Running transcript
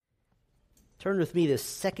Turn with me to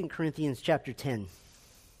 2 Corinthians chapter 10.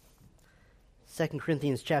 2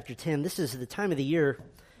 Corinthians chapter 10. This is the time of the year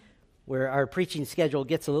where our preaching schedule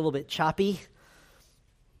gets a little bit choppy.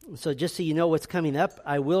 So just so you know what's coming up,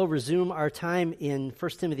 I will resume our time in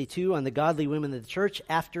 1 Timothy 2 on the godly women of the church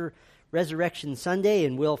after Resurrection Sunday,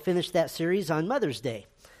 and we'll finish that series on Mother's Day.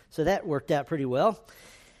 So that worked out pretty well.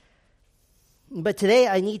 But today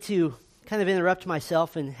I need to kind of interrupt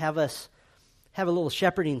myself and have us have a little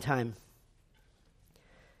shepherding time.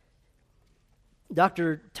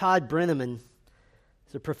 Dr. Todd Brenneman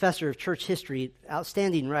is a professor of church history,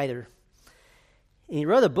 outstanding writer. And he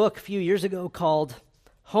wrote a book a few years ago called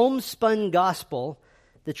Homespun Gospel,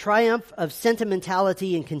 The Triumph of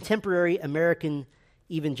Sentimentality in Contemporary American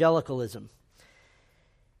Evangelicalism.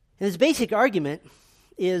 And his basic argument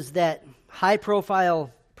is that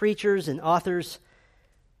high-profile preachers and authors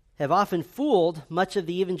have often fooled much of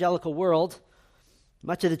the evangelical world,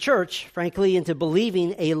 much of the church, frankly, into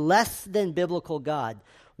believing a less than biblical God,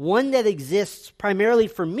 one that exists primarily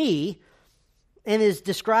for me and is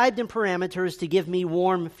described in parameters to give me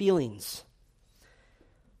warm feelings.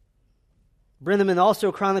 Brenneman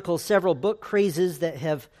also chronicles several book crazes that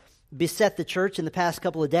have beset the church in the past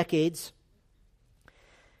couple of decades.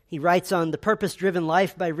 He writes on The Purpose-Driven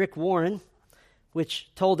Life by Rick Warren, which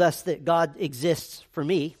told us that God exists for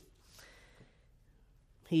me.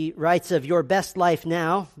 He writes of Your Best Life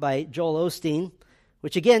Now by Joel Osteen,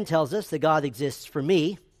 which again tells us that God exists for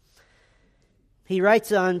me. He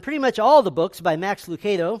writes on pretty much all the books by Max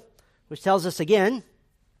Lucado, which tells us again,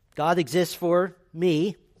 God exists for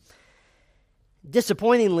me.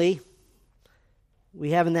 Disappointingly,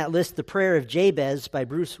 we have in that list The Prayer of Jabez by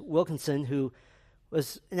Bruce Wilkinson, who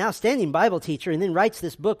was an outstanding Bible teacher and then writes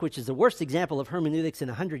this book, which is the worst example of hermeneutics in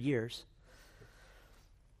 100 years.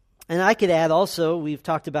 And I could add also, we've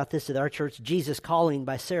talked about this at our church, Jesus Calling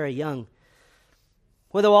by Sarah Young.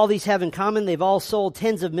 What do all these have in common? They've all sold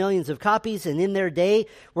tens of millions of copies, and in their day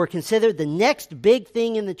were considered the next big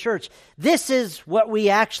thing in the church. This is what we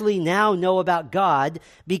actually now know about God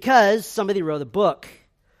because somebody wrote a book.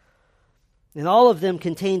 And all of them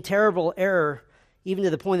contain terrible error, even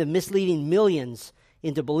to the point of misleading millions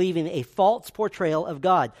into believing a false portrayal of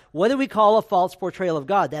God. What do we call a false portrayal of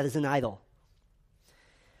God? That is an idol.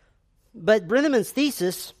 But Brenneman's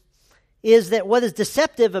thesis is that what is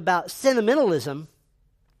deceptive about sentimentalism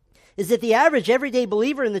is that the average everyday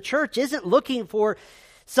believer in the church isn't looking for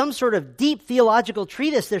some sort of deep theological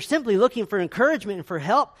treatise. They're simply looking for encouragement and for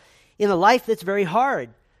help in a life that's very hard,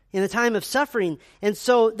 in a time of suffering. And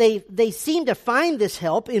so they seem to find this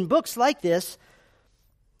help in books like this.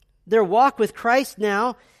 Their walk with Christ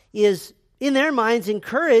now is, in their minds,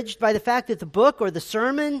 encouraged by the fact that the book or the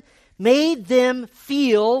sermon made them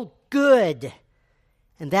feel good.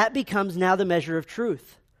 And that becomes now the measure of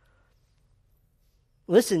truth.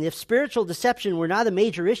 Listen, if spiritual deception were not a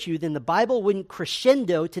major issue, then the Bible wouldn't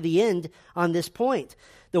crescendo to the end on this point.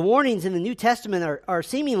 The warnings in the New Testament are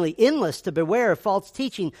seemingly endless to beware of false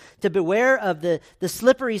teaching, to beware of the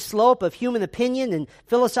slippery slope of human opinion and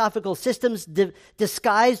philosophical systems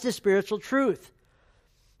disguised as spiritual truth.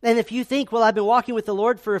 And if you think, well, I've been walking with the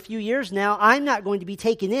Lord for a few years now, I'm not going to be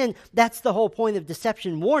taken in, that's the whole point of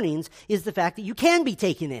deception warnings, is the fact that you can be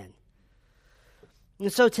taken in.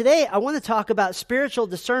 And so today I want to talk about spiritual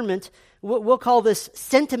discernment. We'll call this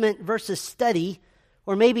sentiment versus study,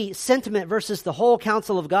 or maybe sentiment versus the whole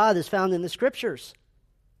counsel of God as found in the Scriptures.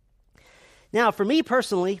 Now, for me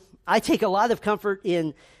personally, I take a lot of comfort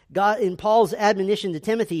in Paul's admonition to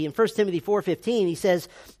Timothy in 1 Timothy 4:15. He says,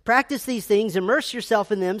 practice these things, immerse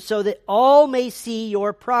yourself in them so that all may see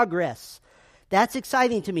your progress. That's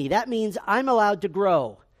exciting to me. That means I'm allowed to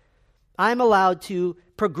grow. I'm allowed to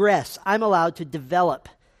progress. I'm allowed to develop.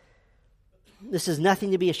 This is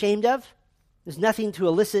nothing to be ashamed of. There's nothing to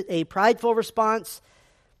elicit a prideful response,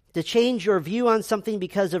 to change your view on something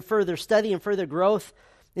because of further study and further growth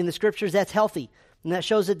in the Scriptures. That's healthy, and that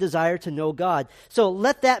shows a desire to know God. So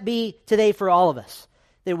let that be today for all of us,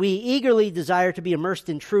 that we eagerly desire to be immersed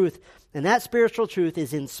in truth, and that spiritual truth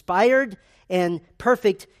is inspired and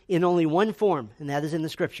perfect in only one form, and that is in the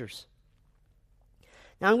Scriptures.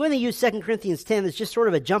 Now I'm going to use 2 Corinthians 10 as just sort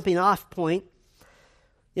of a jumping off point.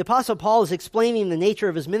 The Apostle Paul is explaining the nature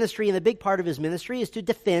of his ministry, and the big part of his ministry is to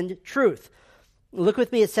defend truth. Look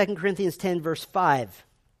with me at 2 Corinthians 10, verse 5.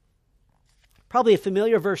 Probably a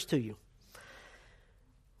familiar verse to you.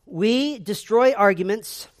 We destroy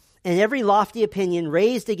arguments and every lofty opinion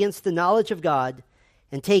raised against the knowledge of God,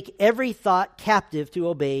 and take every thought captive to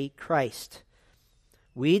obey Christ.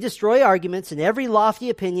 We destroy arguments and every lofty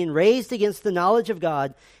opinion raised against the knowledge of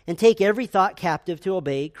God, and take every thought captive to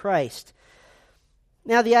obey Christ.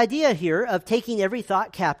 Now, the idea here of taking every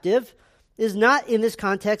thought captive is not in this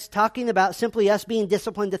context talking about simply us being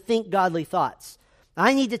disciplined to think godly thoughts.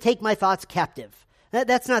 I need to take my thoughts captive.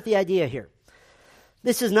 That's not the idea here.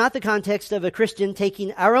 This is not the context of a Christian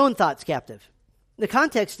taking our own thoughts captive. The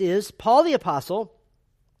context is Paul the Apostle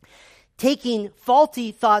taking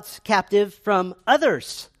faulty thoughts captive from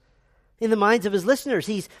others in the minds of his listeners.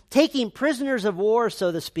 He's taking prisoners of war,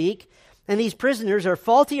 so to speak, and these prisoners are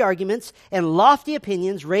faulty arguments and lofty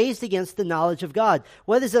opinions raised against the knowledge of God.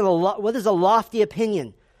 What is a lofty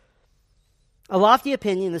opinion? A lofty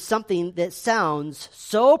opinion is something that sounds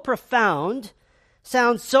so profound,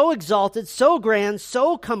 sounds so exalted, so grand,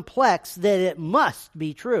 so complex that it must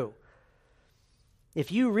be true. If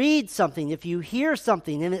you read something, if you hear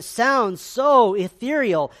something, and it sounds so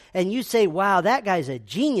ethereal, and you say, wow, that guy's a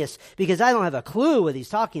genius because I don't have a clue what he's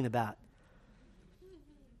talking about.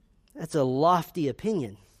 That's a lofty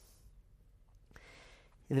opinion.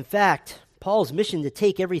 And in fact, Paul's mission to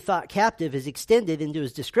take every thought captive is extended into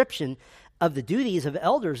his description of the duties of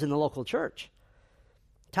elders in the local church.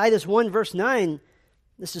 Titus 1 verse 9,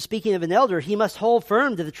 this is speaking of an elder, he must hold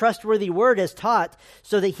firm to the trustworthy word as taught,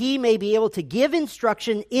 so that he may be able to give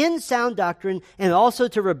instruction in sound doctrine and also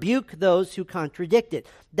to rebuke those who contradict it.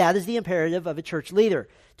 That is the imperative of a church leader,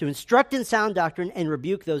 to instruct in sound doctrine and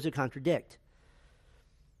rebuke those who contradict.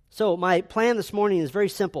 So my plan this morning is very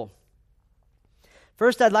simple.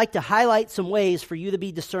 First, I'd like to highlight some ways for you to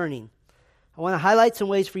be discerning. I want to highlight some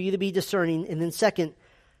ways for you to be discerning. And then second,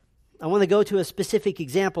 I want to go to a specific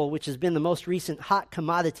example, which has been the most recent hot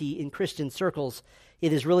commodity in Christian circles.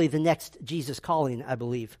 It is really the next Jesus calling, I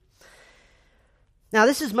believe. Now,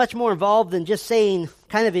 this is much more involved than just saying,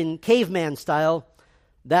 kind of in caveman style,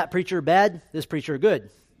 that preacher bad, this preacher good.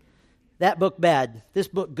 That book bad, this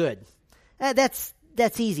book good.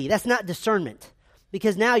 That's easy. That's not discernment.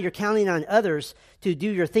 Because now you're counting on others to do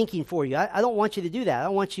your thinking for you. I don't want you to do that. I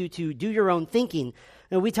want you to do your own thinking.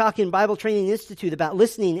 And we talk in Bible Training Institute about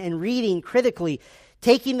listening and reading critically,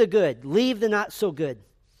 taking the good, leave the not so good.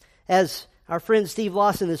 As our friend Steve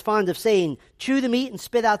Lawson is fond of saying, chew the meat and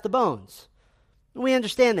spit out the bones. We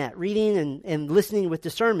understand that, reading and listening with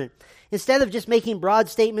discernment. Instead of just making broad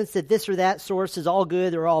statements that this or that source is all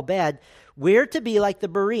good or all bad, we're to be like the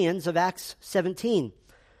Bereans of Acts 17.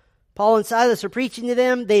 Paul and Silas are preaching to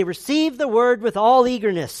them. They receive the word with all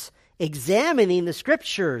eagerness, examining the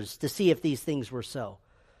scriptures to see if these things were so.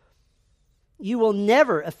 You will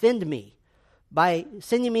never offend me by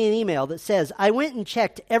sending me an email that says, I went and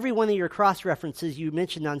checked every one of your cross-references you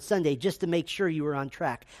mentioned on Sunday just to make sure you were on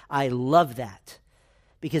track. I love that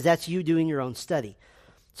because that's you doing your own study.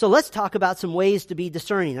 So let's talk about some ways to be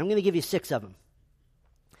discerning. I'm going to give you 6 of them.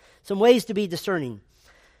 Some ways to be discerning.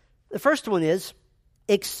 The first one is,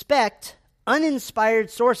 expect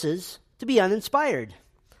uninspired sources to be uninspired.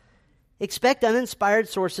 Expect uninspired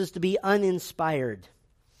sources to be uninspired.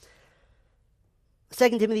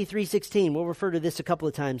 2 Timothy 3:16, we'll refer to this a couple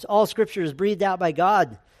of times. All scripture is breathed out by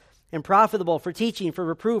God and profitable for teaching, for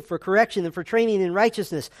reproof, for correction, and for training in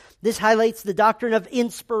righteousness. This highlights the doctrine of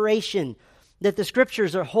inspiration, that the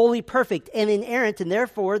scriptures are wholly perfect and inerrant, and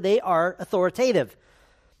therefore they are authoritative.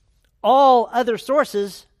 All other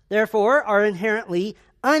sources, therefore, are inherently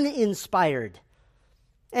uninspired.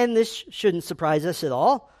 And this shouldn't surprise us at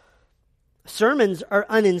all. Sermons are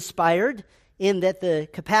uninspired in that the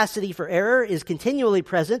capacity for error is continually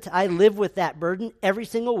present. I live with that burden every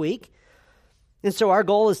single week. And so our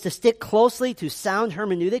goal is to stick closely to sound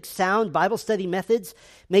hermeneutics, sound Bible study methods,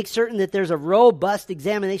 make certain that there's a robust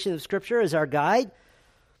examination of Scripture as our guide.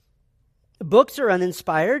 Books are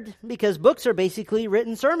uninspired because books are basically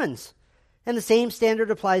written sermons, and the same standard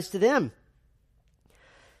applies to them.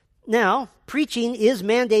 Now, preaching is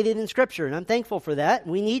mandated in Scripture, and I'm thankful for that.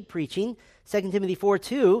 We need preaching. 2 Timothy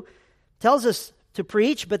 4:2 tells us to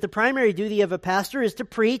preach, but the primary duty of a pastor is to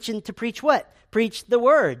preach, and to preach what? Preach the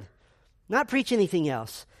Word, not preach anything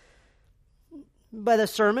else. But a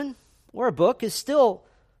sermon or a book is still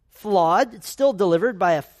flawed. It's still delivered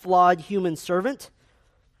by a flawed human servant.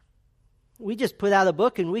 We just put out a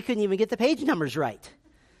book and we couldn't even get the page numbers right.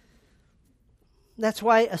 That's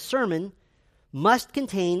why a sermon must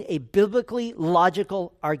contain a biblically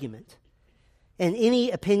logical argument. And any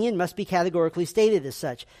opinion must be categorically stated as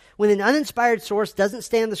such. When an uninspired source doesn't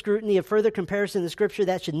stand the scrutiny of further comparison to Scripture,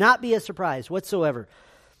 that should not be a surprise whatsoever.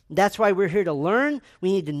 That's why we're here to learn.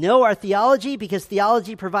 We need to know our theology, because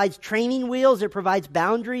theology provides training wheels. It provides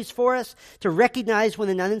boundaries for us to recognize when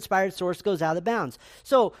an uninspired source goes out of bounds.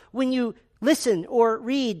 So when you listen or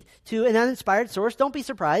read to an uninspired source, don't be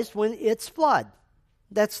surprised when it's flawed.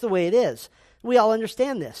 That's the way it is. We all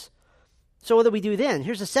understand this. So what do we do then?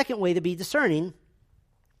 Here's a second way to be discerning.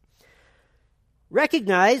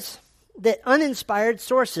 Recognize that uninspired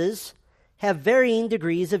sources have varying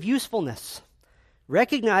degrees of usefulness.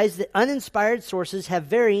 Recognize that uninspired sources have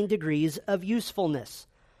varying degrees of usefulness.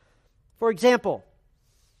 For example,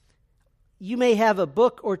 you may have a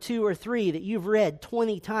book or two or three that you've read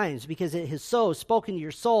 20 times because it has so spoken to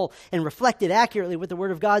your soul and reflected accurately what the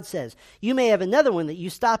Word of God says. You may have another one that you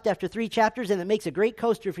stopped after 3 chapters and it makes a great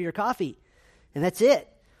coaster for your coffee. And that's it.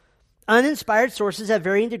 Uninspired sources have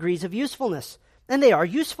varying degrees of usefulness, and they are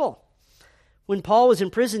useful. When Paul was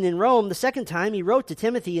imprisoned in Rome the second time, he wrote to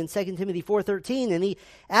Timothy in 2 Timothy 4:13, and he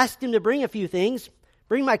asked him to bring a few things.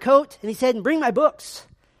 Bring my coat, and he said, and bring my books.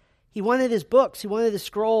 He wanted his books. He wanted his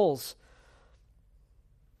scrolls.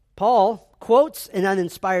 Paul quotes an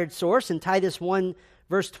uninspired source in Titus 1,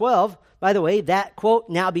 verse 12. By the way, that quote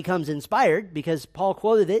now becomes inspired because Paul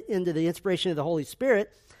quoted it into the inspiration of the Holy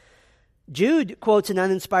Spirit. Jude quotes an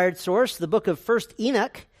uninspired source, the book of 1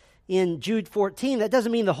 Enoch in Jude 14. That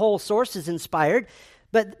doesn't mean the whole source is inspired,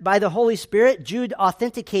 but by the Holy Spirit, Jude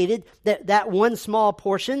authenticated that one small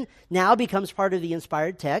portion now becomes part of the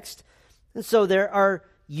inspired text. And so there are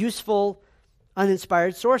useful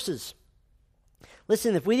uninspired sources.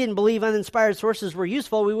 Listen, if we didn't believe uninspired sources were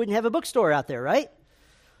useful, we wouldn't have a bookstore out there, right?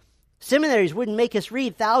 Seminaries wouldn't make us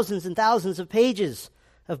read thousands and thousands of pages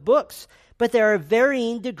of books. But there are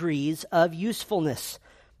varying degrees of usefulness.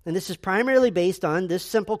 And this is primarily based on this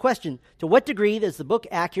simple question. To what degree does the book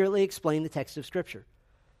accurately explain the text of Scripture?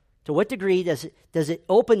 To what degree does it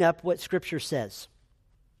open up what Scripture says?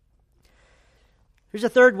 Here's a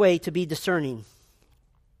third way to be discerning.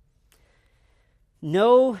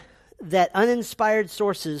 Know that uninspired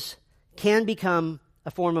sources can become a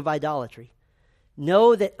form of idolatry.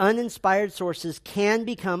 Know that uninspired sources can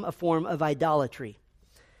become a form of idolatry.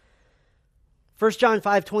 1 John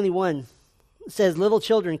 5:21 says, little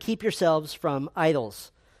children, keep yourselves from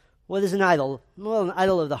idols. What is an idol? Well, an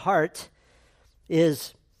idol of the heart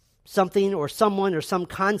is something or someone or some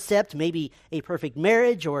concept, maybe a perfect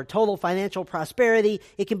marriage or total financial prosperity.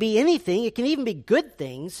 It can be anything. It can even be good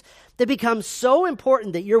things that become so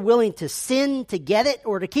important that you're willing to sin to get it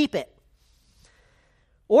or to keep it.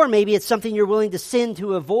 Or maybe it's something you're willing to sin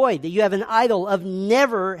to avoid, that you have an idol of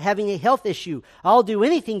never having a health issue. I'll do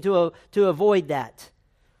anything to avoid that.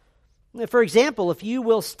 For example, if you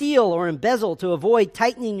will steal or embezzle to avoid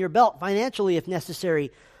tightening your belt financially if necessary,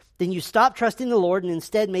 then you stop trusting the Lord and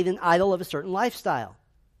instead made an idol of a certain lifestyle.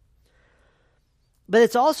 But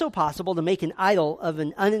it's also possible to make an idol of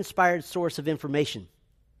an uninspired source of information.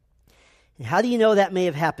 And how do you know that may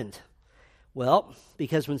have happened? Well,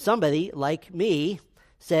 because when somebody like me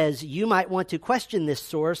says you might want to question this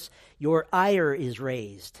source, your ire is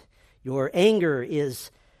raised. Your anger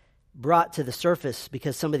is brought to the surface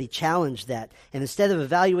because somebody challenged that. And instead of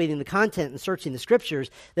evaluating the content and searching the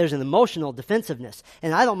Scriptures, there's an emotional defensiveness.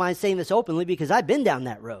 And I don't mind saying this openly because I've been down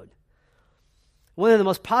that road. One of the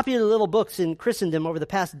most popular little books in Christendom over the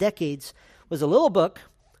past decades was a little book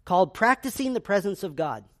called Practicing the Presence of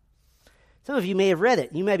God. Some of you may have read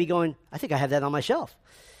it. You may be going, I think I have that on my shelf.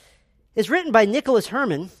 It's written by Nicholas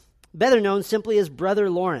Herman, better known simply as Brother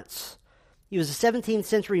Lawrence. He was a 17th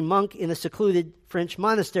century monk in a secluded French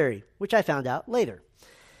monastery, which I found out later.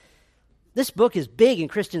 This book is big in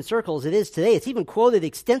Christian circles. It is today. It's even quoted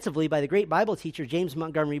extensively by the great Bible teacher James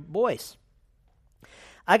Montgomery Boyce.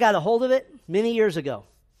 I got a hold of it many years ago.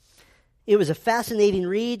 It was a fascinating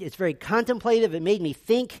read. It's very contemplative. It made me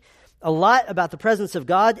think a lot about the presence of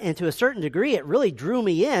God, and to a certain degree, it really drew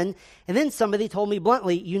me in. And then somebody told me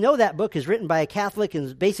bluntly, you know that book is written by a Catholic and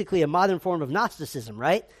is basically a modern form of Gnosticism,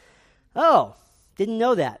 right? Oh, didn't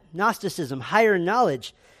know that. Gnosticism, higher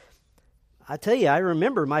knowledge. I tell you, I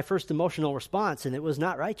remember my first emotional response, and it was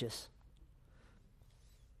not righteous.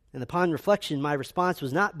 And upon reflection, my response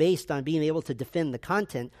was not based on being able to defend the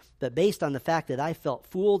content, but based on the fact that I felt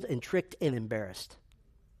fooled and tricked and embarrassed.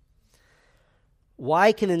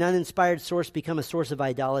 Why can an uninspired source become a source of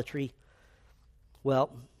idolatry?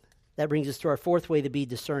 Well, that brings us to our fourth way to be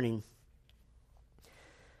discerning.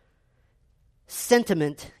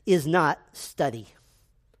 Sentiment is not study.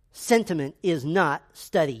 Sentiment is not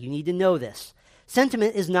study. You need to know this.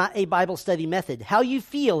 Sentiment is not a Bible study method. How you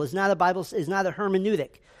feel is not a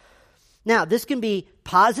hermeneutic. Now, this can be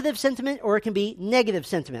positive sentiment or it can be negative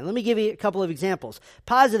sentiment. Let me give you a couple of examples.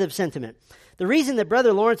 Positive sentiment. The reason that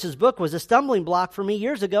Brother Lawrence's book was a stumbling block for me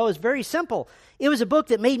years ago is very simple. It was a book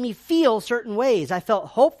that made me feel certain ways. I felt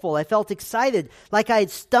hopeful. I felt excited, like I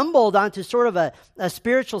had stumbled onto sort of a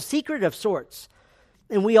spiritual secret of sorts.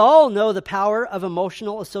 And we all know the power of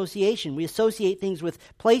emotional association. We associate things with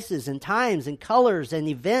places and times and colors and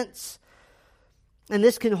events. And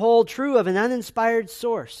this can hold true of an uninspired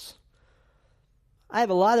source. I have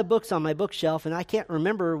a lot of books on my bookshelf, and I can't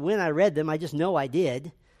remember when I read them. I just know I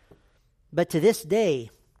did. But to this day,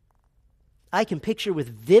 I can picture with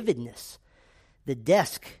vividness the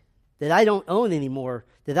desk that I don't own anymore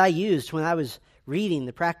that I used when I was reading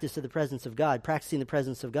the practice of the presence of God, practicing the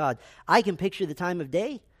presence of God. I can picture the time of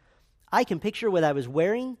day. I can picture what I was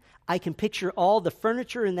wearing. I can picture all the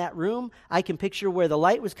furniture in that room. I can picture where the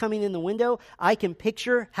light was coming in the window. I can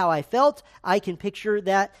picture how I felt. I can picture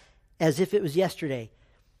that as if it was yesterday.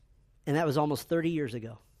 And that was almost 30 years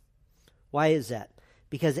ago. Why is that?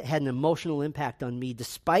 Because it had an emotional impact on me,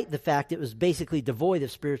 despite the fact it was basically devoid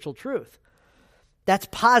of spiritual truth. That's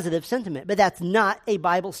positive sentiment, but that's not a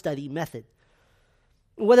Bible study method.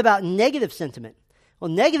 What about negative sentiment? Well,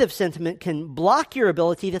 negative sentiment can block your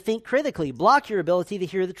ability to think critically, block your ability to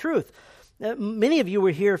hear the truth. Many of you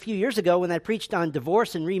were here a few years ago when I preached on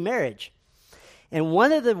divorce and remarriage. And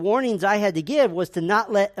one of the warnings I had to give was to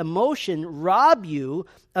not let emotion rob you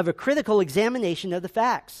of a critical examination of the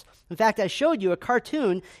facts. In fact, I showed you a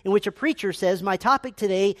cartoon in which a preacher says, my topic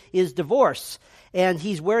today is divorce. And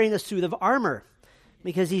he's wearing a suit of armor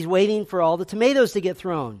because he's waiting for all the tomatoes to get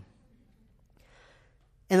thrown.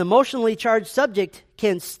 An emotionally charged subject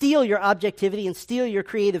can steal your objectivity and steal your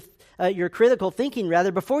your critical thinking,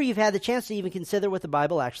 rather, before you've had the chance to even consider what the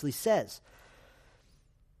Bible actually says.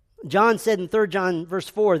 John said in 3 John verse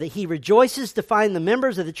 4 that he rejoices to find the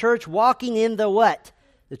members of the church walking in the what?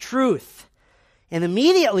 The truth. And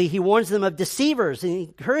immediately he warns them of deceivers and he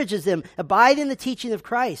encourages them, abide in the teaching of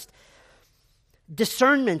Christ.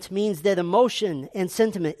 Discernment means that emotion and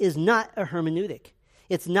sentiment is not a hermeneutic.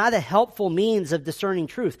 It's not a helpful means of discerning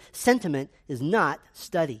truth. Sentiment is not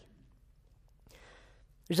study.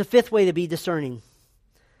 There's a fifth way to be discerning.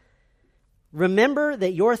 Remember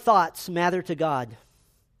that your thoughts matter to God.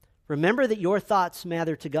 Remember that your thoughts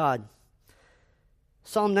matter to God.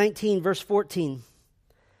 Psalm 19, verse 14.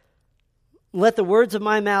 Let the words of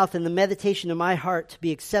my mouth and the meditation of my heart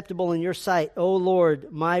be acceptable in your sight, O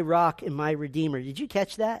Lord, my rock and my redeemer. Did you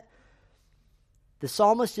catch that? The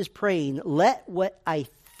psalmist is praying, let what I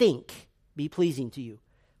think be pleasing to you.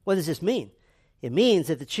 What does this mean? It means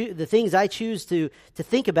that the things I choose to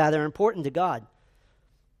think about are important to God.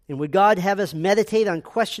 And would God have us meditate on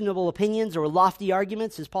questionable opinions or lofty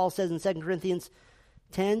arguments, as Paul says in 2 Corinthians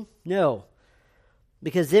 10? No.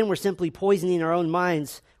 Because then we're simply poisoning our own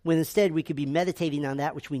minds when instead we could be meditating on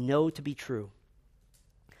that which we know to be true.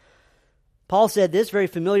 Paul said this, very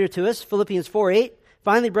familiar to us, Philippians 4:8.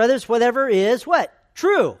 Finally, brothers, whatever is what?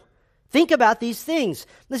 True. Think about these things.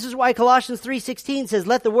 This is why Colossians 3:16 says,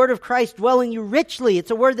 let the word of Christ dwell in you richly. It's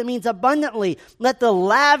a word that means abundantly. Let the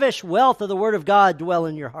lavish wealth of the word of God dwell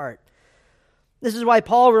in your heart. This is why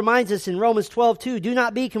Paul reminds us in Romans 12:2, do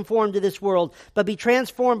not be conformed to this world, but be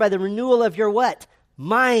transformed by the renewal of your what?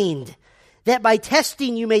 Mind. That by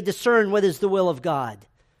testing you may discern what is the will of God.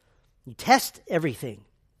 You test everything.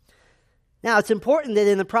 Now, it's important that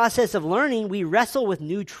in the process of learning, we wrestle with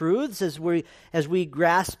new truths as we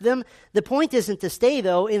grasp them. The point isn't to stay,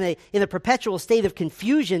 though, in a perpetual state of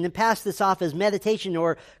confusion and pass this off as meditation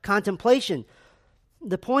or contemplation.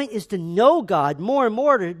 The point is to know God more and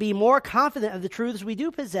more, to be more confident of the truths we do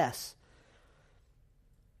possess.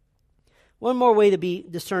 One more way to be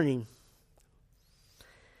discerning.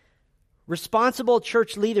 Responsible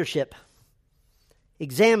church leadership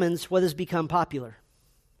examines what has become popular.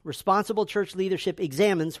 Responsible church leadership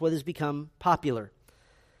examines what has become popular.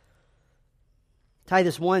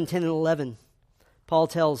 Titus 1:10 and 11. Paul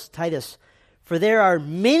tells Titus, for there are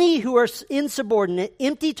many who are insubordinate,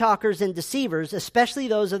 empty talkers and deceivers, especially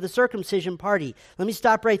those of the circumcision party. Let me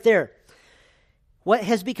stop right there. What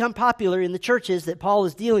has become popular in the churches that Paul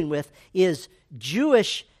is dealing with is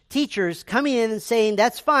Jewish teachers coming in and saying,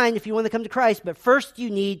 that's fine if you want to come to Christ, but first you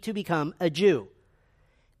need to become a Jew.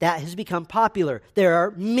 That has become popular. There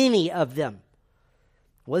are many of them.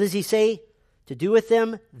 What does he say? To do with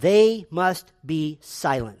them, they must be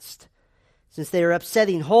silenced, since they are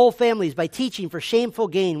upsetting whole families by teaching for shameful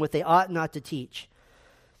gain what they ought not to teach.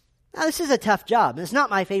 Now, this is a tough job, and it's not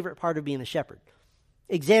my favorite part of being a shepherd,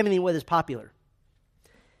 examining what is popular.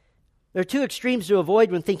 There are two extremes to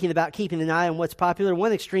avoid when thinking about keeping an eye on what's popular.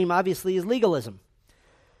 One extreme, obviously, is legalism.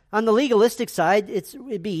 On the legalistic side,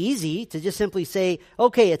 it'd be easy to just simply say,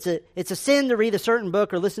 okay, it's a sin to read a certain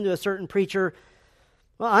book or listen to a certain preacher.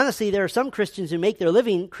 Well, honestly, there are some Christians who make their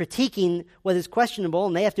living critiquing what is questionable,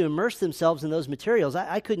 and they have to immerse themselves in those materials.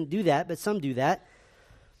 I couldn't do that, but some do that.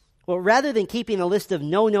 Well, rather than keeping a list of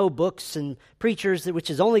no-no books and preachers, which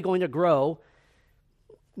is only going to grow,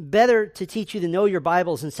 better to teach you to know your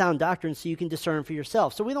Bibles and sound doctrine so you can discern for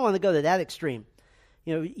yourself. So we don't want to go to that extreme.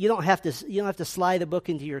 You don't have to slide the book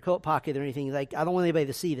into your coat pocket or anything. Like, I don't want anybody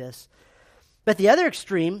to see this. But the other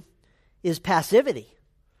extreme is passivity,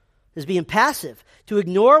 is being passive, to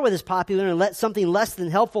ignore what is popular and let something less than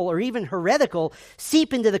helpful or even heretical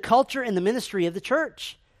seep into the culture and the ministry of the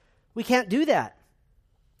church. We can't do that.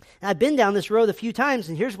 And I've been down this road a few times,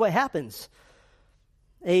 and here's what happens.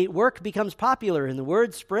 A work becomes popular and the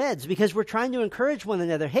word spreads because we're trying to encourage one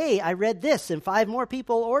another. Hey, I read this, and 5 more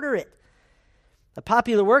people order it. A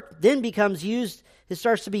popular work then it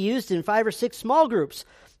starts to be used in 5 or 6 small groups.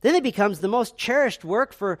 Then it becomes the most cherished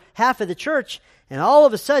work for half of the church, and all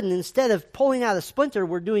of a sudden, instead of pulling out a splinter,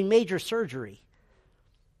 we're doing major surgery.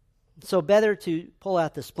 So better to pull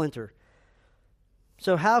out the splinter.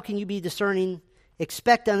 So how can you be discerning?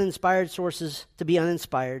 Expect uninspired sources to be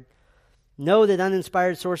uninspired. Know that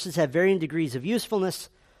uninspired sources have varying degrees of usefulness.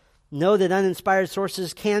 Know that uninspired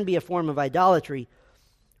sources can be a form of idolatry.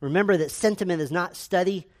 Remember that sentiment is not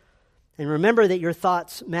study. And remember that your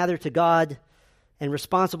thoughts matter to God, and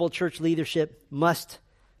responsible church leadership must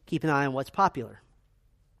keep an eye on what's popular.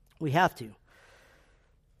 We have to.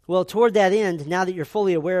 Well, toward that end, now that you're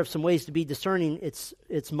fully aware of some ways to be discerning,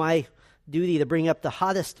 it's my duty to bring up the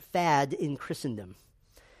hottest fad in Christendom.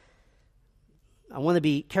 I want to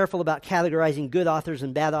be careful about categorizing good authors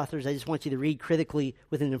and bad authors. I just want you to read critically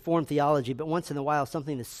with an informed theology, but once in a while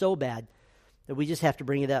something is so bad that we just have to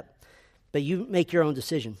bring it up. But you make your own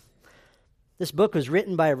decision. This book was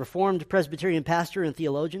written by a Reformed Presbyterian pastor and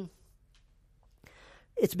theologian.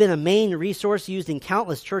 It's been a main resource used in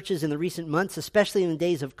countless churches in the recent months, especially in the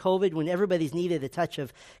days of COVID when everybody's needed a touch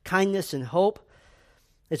of kindness and hope.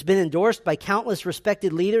 It's been endorsed by countless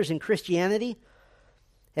respected leaders in Christianity.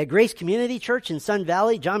 At Grace Community Church in Sun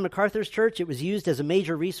Valley, John MacArthur's church, it was used as a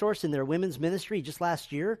major resource in their women's ministry just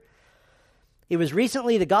last year. It was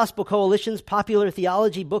recently the Gospel Coalition's Popular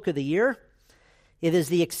Theology Book of the Year. It is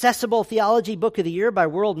the Accessible Theology Book of the Year by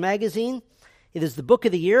World Magazine. It is the Book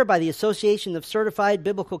of the Year by the Association of Certified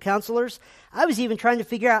Biblical Counselors. I was even trying to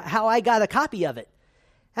figure out how I got a copy of it.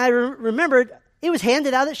 And I remembered it was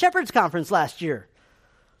handed out at Shepherd's Conference last year.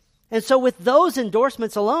 And so with those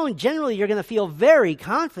endorsements alone, generally you're going to feel very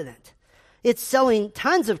confident. It's selling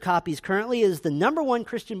tons of copies currently. It is the #1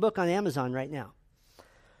 Christian book on Amazon right now.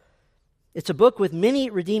 It's a book with many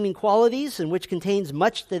redeeming qualities and which contains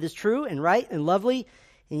much that is true and right and lovely,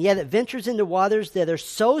 and yet it ventures into waters that are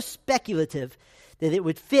so speculative that it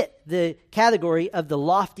would fit the category of the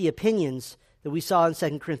lofty opinions that we saw in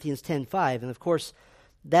 2 Corinthians 10:5. And of course,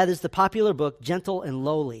 that is the popular book, Gentle and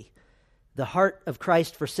Lowly, The Heart of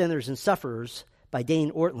Christ for Sinners and Sufferers by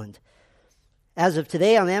Dane Ortland. As of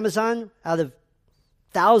today on Amazon, out of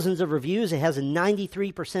thousands of reviews, it has a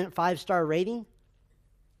 93% 5-star rating.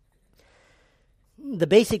 The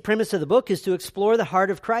basic premise of the book is to explore the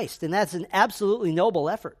heart of Christ, and that's an absolutely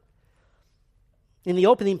noble effort. In the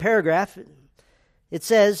opening paragraph, it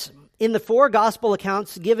says, in the 4 gospel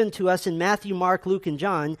accounts given to us in Matthew, Mark, Luke, and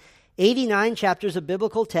John, 89 chapters of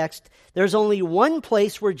biblical text, there's only one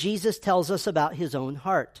place where Jesus tells us about his own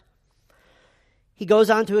heart. He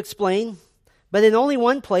goes on to explain, but in only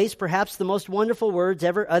one place, perhaps the most wonderful words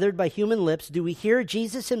ever uttered by human lips, do we hear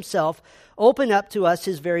Jesus himself open up to us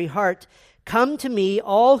his very heart. Come to me,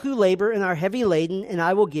 all who labor and are heavy laden, and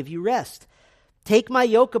I will give you rest. Take my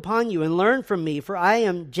yoke upon you and learn from me, for I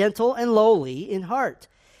am gentle and lowly in heart,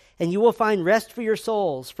 and you will find rest for your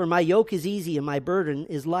souls, for my yoke is easy and my burden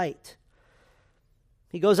is light.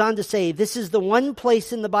 He goes on to say, this is the one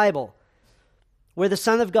place in the Bible where the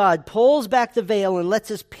Son of God pulls back the veil and lets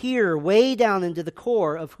us peer way down into the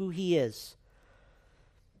core of who he is.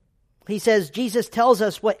 He says Jesus tells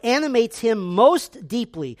us what animates him most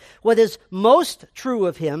deeply, what is most true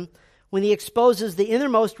of him, when he exposes the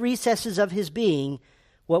innermost recesses of his being.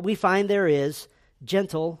 What we find there is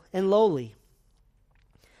gentle and lowly.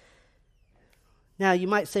 Now, you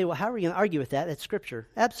might say, well, how are we going to argue with that? That's Scripture.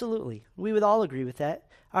 Absolutely. We would all agree with that.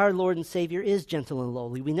 Our Lord and Savior is gentle and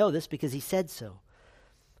lowly. We know this because he said so.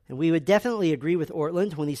 And we would definitely agree with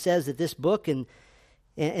Ortland when he says that this book and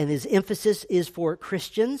his emphasis is for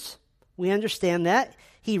Christians. We understand that.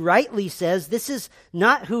 He rightly says this is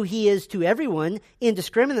not who he is to everyone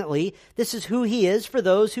indiscriminately. This is who he is for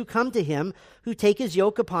those who come to him, who take his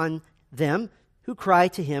yoke upon them, who cry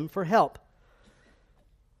to him for help.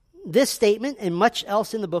 This statement and much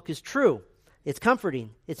else in the book is true. It's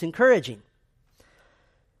comforting. It's encouraging.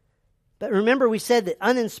 But remember, we said that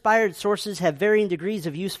uninspired sources have varying degrees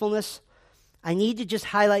of usefulness. I need to just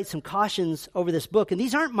highlight some cautions over this book, and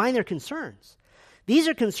these aren't minor concerns. These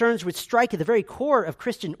are concerns which strike at the very core of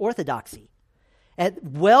Christian orthodoxy at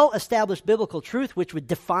well-established biblical truth which would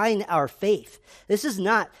define our faith. This is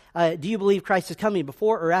not, do you believe Christ is coming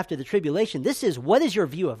before or after the tribulation? This is, what is your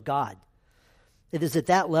view of God? It is at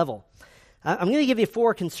that level. I'm going to give you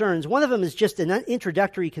 4 concerns. One of them is just an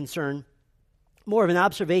introductory concern, more of an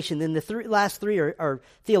observation, than the last 3 are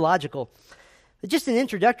theological. But just an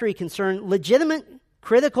introductory concern. Legitimate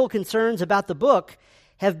critical concerns about the book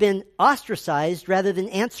have been ostracized rather than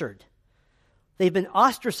answered. They've been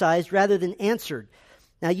ostracized rather than answered.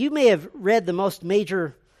 Now, you may have read the most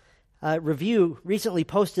major review recently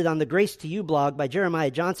posted on the Grace to You blog by Jeremiah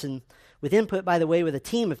Johnson, with input, by the way, with a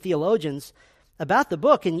team of theologians about the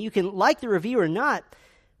book. And you can like the review or not,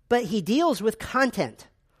 but he deals with content.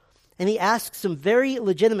 And he asks some very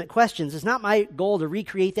legitimate questions. It's not my goal to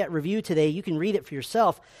recreate that review today. You can read it for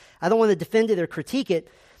yourself. I don't want to defend it or critique it,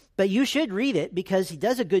 but you should read it because he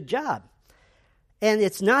does a good job. And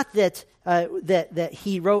it's not that that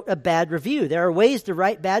he wrote a bad review. There are ways to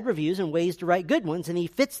write bad reviews and ways to write good ones, and he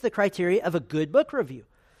fits the criteria of a good book review.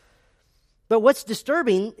 But what's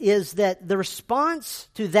disturbing is that the response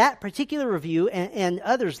to that particular review and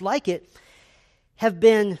others like it have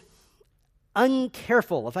been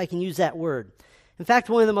uncareful, if I can use that word. In fact,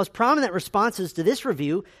 one of the most prominent responses to this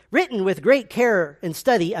review, written with great care and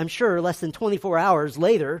study, I'm sure less than 24 hours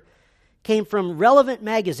later, came from Relevant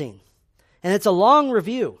Magazine. And it's a long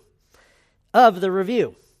review of the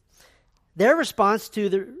review. Their response to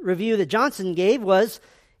the review that Johnson gave was,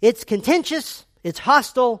 it's contentious, it's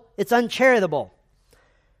hostile, it's uncharitable.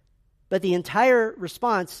 But the entire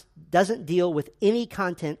response doesn't deal with any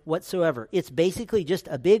content whatsoever. It's basically just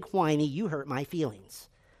a big whiny, you hurt my feelings.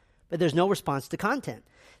 But there's no response to content.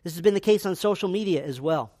 This has been the case on social media as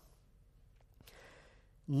well.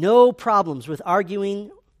 No problems with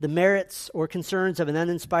arguing the merits or concerns of an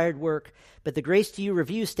uninspired work, but the Grace to You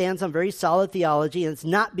review stands on very solid theology, and it's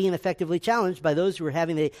not being effectively challenged by those who are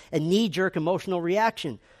having a knee-jerk emotional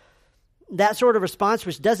reaction. That sort of response,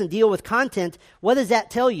 which doesn't deal with content, what does that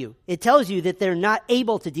tell you? It tells you that they're not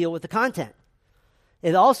able to deal with the content.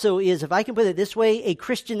 It also is, if I can put it this way, a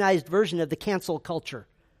Christianized version of the cancel culture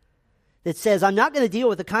that says, I'm not going to deal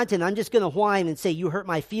with the content, I'm just going to whine and say, you hurt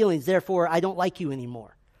my feelings, therefore I don't like you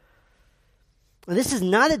anymore. And this is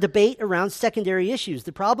not a debate around secondary issues.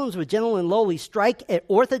 The problems with gentle and lowly strike at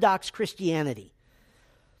Orthodox Christianity.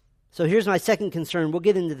 So here's my second concern. We'll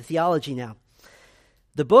get into the theology now.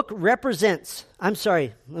 The book represents,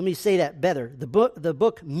 let me say that better. The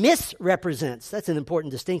book misrepresents, that's an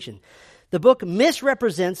important distinction. The book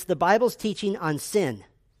misrepresents the Bible's teaching on sin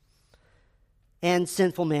and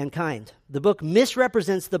sinful mankind. The book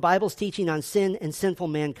misrepresents the Bible's teaching on sin and sinful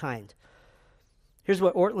mankind. Here's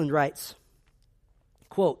what Ortlund writes.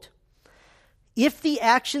 Quote, if the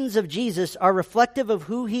actions of Jesus are reflective of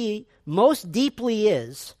who he most deeply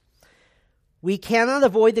is, we cannot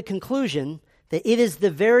avoid the conclusion that it is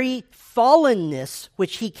the very fallenness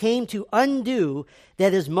which he came to undo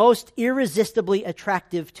that is most irresistibly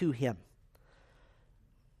attractive to him.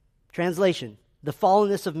 Translation, the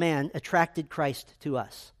fallenness of man attracted Christ to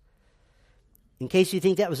us. In case you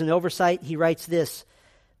think that was an oversight, he writes this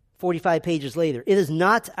 45 pages later. It is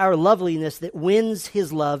not our loveliness that wins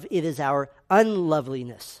his love, it is our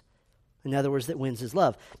unloveliness. In other words, that wins his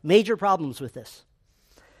love. Major problems with this.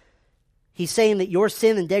 He's saying that your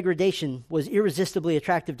sin and degradation was irresistibly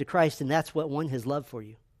attractive to Christ, and that's what won his love for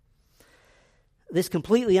you. This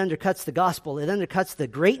completely undercuts the gospel. It undercuts the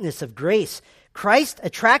greatness of grace. Christ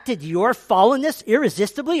attracted your fallenness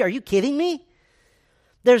irresistibly? Are you kidding me?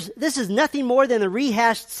 This is nothing more than a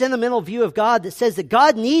rehashed sentimental view of God that says that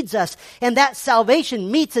God needs us, and that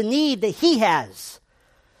salvation meets a need that he has.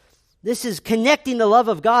 This is connecting the love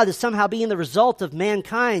of God as somehow being the result of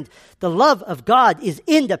mankind. The love of God is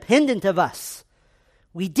independent of us.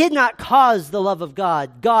 We did not cause the love of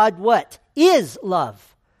God. God what? Is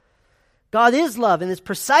love. God is love, and it's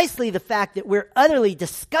precisely the fact that we're utterly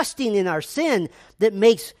disgusting in our sin that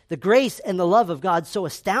makes the grace and the love of God so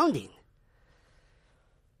astounding.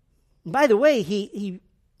 And by the way, he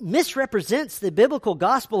misrepresents the biblical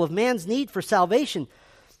gospel of man's need for salvation.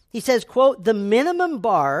 He says, quote, the minimum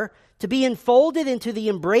bar to be enfolded into the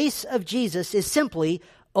embrace of Jesus is simply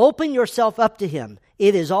open yourself up to him.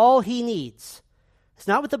 It is all he needs. It's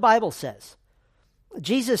not what the Bible says.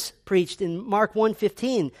 Jesus preached in Mark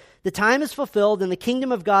 1:15, the time is fulfilled and the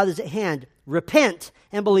kingdom of God is at hand. Repent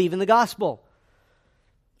and believe in the gospel.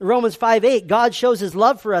 Romans 5:8, God shows his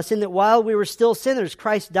love for us in that while we were still sinners,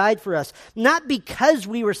 Christ died for us. Not because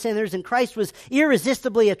we were sinners and Christ was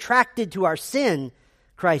irresistibly attracted to our sin,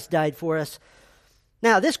 Christ died for us.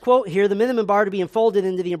 Now, this quote here, the minimum bar to be enfolded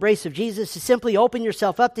into the embrace of Jesus, is simply open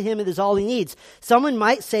yourself up to him. It is all he needs. Someone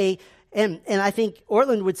might say, And I think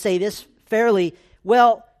Ortlund would say this fairly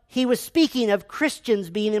well. He was speaking of Christians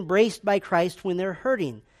being embraced by Christ when they're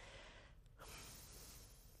hurting.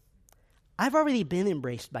 I've already been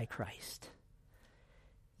embraced by Christ.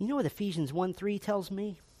 You know what Ephesians 1:3 tells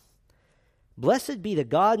me? Blessed be the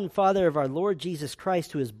God and Father of our Lord Jesus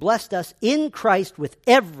Christ, who has blessed us in Christ with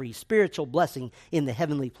every spiritual blessing in the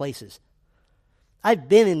heavenly places. I've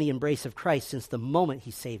been in the embrace of Christ since the moment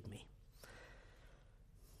he saved me.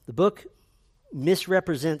 The book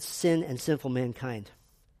misrepresents sin and sinful mankind.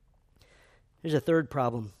 There's a third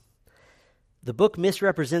problem. The book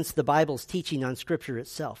misrepresents the Bible's teaching on Scripture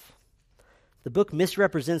itself. The book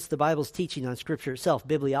misrepresents the Bible's teaching on Scripture itself,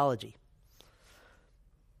 bibliology.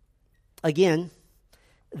 Again,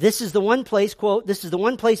 this is the one place, quote, this is the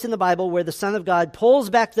one place in the Bible where the Son of God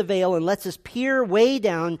pulls back the veil and lets us peer way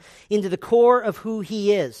down into the core of who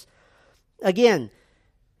he is. Again,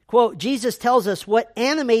 quote, Jesus tells us what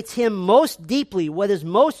animates him most deeply, what is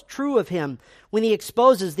most true of him when he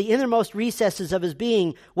exposes the innermost recesses of his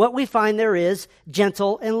being. What we find there is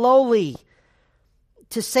gentle and lowly.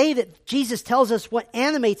 To say that Jesus tells us what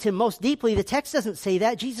animates him most deeply, the text doesn't say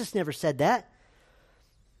that. Jesus never said that.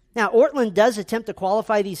 Now, Ortlund does attempt to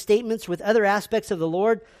qualify these statements with other aspects of the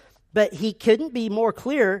Lord, but he couldn't be more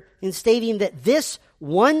clear in stating that this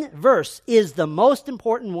one verse is the most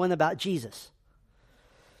important one about Jesus.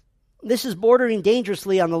 This is bordering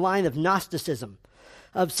dangerously on the line of Gnosticism,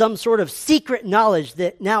 of some sort of secret knowledge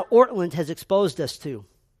that now Ortlund has exposed us to.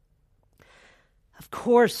 Of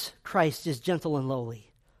course, Christ is gentle and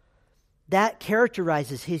lowly. That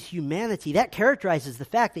characterizes his humanity. That characterizes the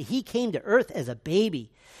fact that he came to earth as a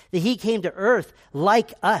baby, that he came to earth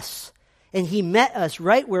like us, and he met us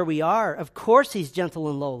right where we are. Of course he's gentle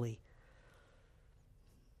and lowly.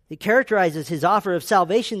 It characterizes his offer of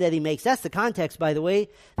salvation that he makes. That's the context, by the way.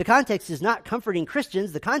 The context is not comforting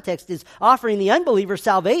Christians. The context is offering the unbeliever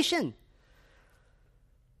salvation.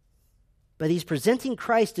 But he's presenting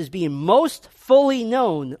Christ as being most fully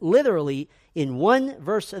known, literally, in one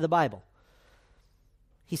verse of the Bible.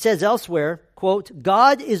 He says elsewhere, quote,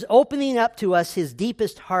 God is opening up to us his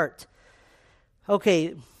deepest heart.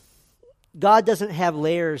 Okay, God doesn't have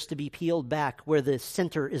layers to be peeled back where the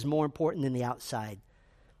center is more important than the outside.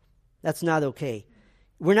 That's not okay.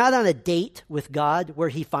 We're not on a date with God where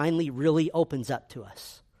he finally really opens up to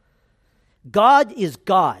us. God is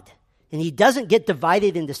God, and he doesn't get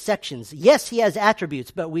divided into sections. Yes, he has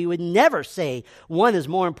attributes, but we would never say one is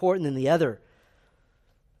more important than the other.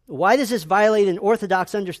 Why does this violate an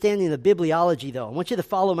orthodox understanding of bibliology, though? I want you to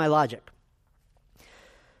follow my logic.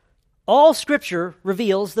 All Scripture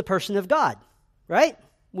reveals the person of God, right?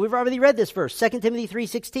 We've already read this verse, 2 Timothy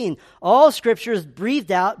 3:16. All Scripture is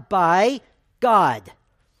breathed out by God.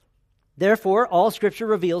 Therefore, all Scripture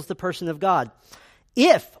reveals the person of God.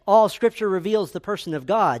 If all Scripture reveals the person of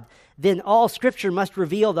God, then all Scripture must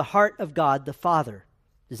reveal the heart of God the Father.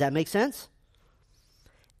 Does that make sense?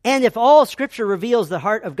 And if all Scripture reveals the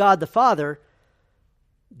heart of God the Father,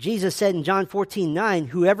 Jesus said in John 14:9,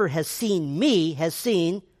 whoever has seen me has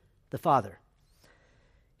seen the Father.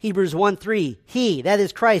 Hebrews 1:3, he, that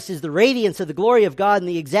is Christ, is the radiance of the glory of God and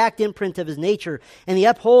the exact imprint of his nature, and he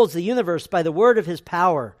upholds the universe by the word of his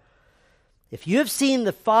power. If you have seen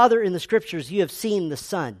the Father in the Scriptures, you have seen the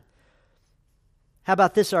Son. How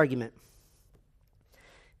about this argument?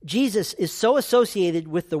 Jesus is so associated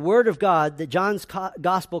with the Word of God that John's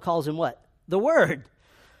Gospel calls him what? The Word.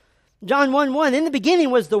 John 1:1, in the beginning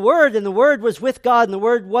was the Word, and the Word was with God, and the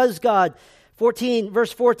Word was God.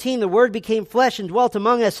 Verse 14, the Word became flesh and dwelt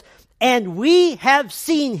among us, and we have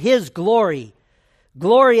seen his glory.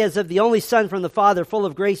 Glory as of the only Son from the Father, full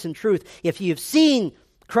of grace and truth. If you have seen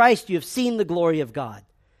Christ, you have seen the glory of God.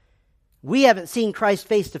 We haven't seen Christ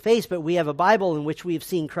face to face, but we have a Bible in which we have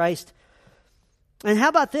seen Christ. And how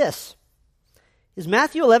about this? Is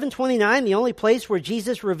Matthew 11:29 the only place where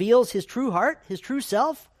Jesus reveals his true heart, his true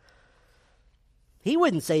self? He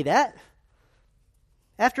wouldn't say that.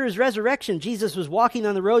 After his resurrection, Jesus was walking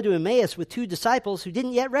on the road to Emmaus with two disciples who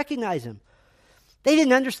didn't yet recognize him. They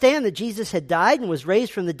didn't understand that Jesus had died and was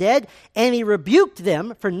raised from the dead, and he rebuked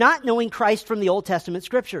them for not knowing Christ from the Old Testament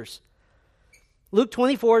Scriptures. Luke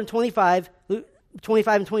 24 and 25, Luke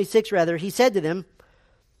 25 and 26 rather, he said to them,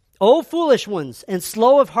 O foolish ones, and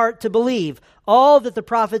slow of heart to believe all that the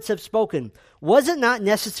prophets have spoken. Was it not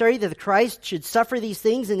necessary that the Christ should suffer these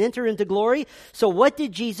things and enter into glory? So what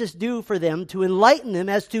did Jesus do for them to enlighten them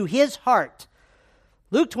as to his heart?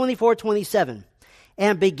 Luke 24:27.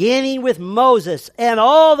 And beginning with Moses and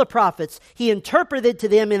all the prophets, he interpreted to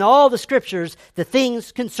them in all the Scriptures the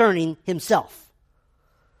things concerning himself.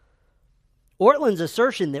 Ortland's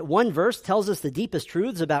assertion that one verse tells us the deepest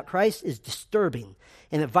truths about Christ is disturbing,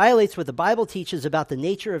 and it violates what the Bible teaches about the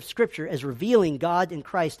nature of Scripture as revealing God in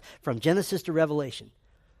Christ from Genesis to Revelation.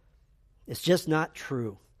 It's just not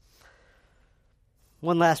true.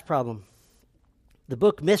 One last problem. The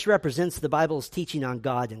book misrepresents the Bible's teaching on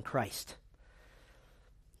God and Christ.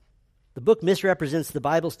 The book misrepresents the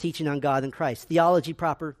Bible's teaching on God and Christ, theology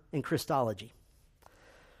proper and Christology.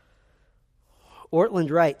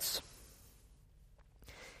 Ortland writes,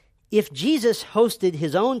 if Jesus hosted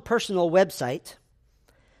his own personal website,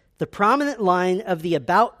 the prominent line of the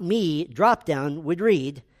About Me drop-down would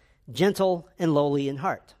read, gentle and lowly in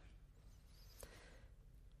heart.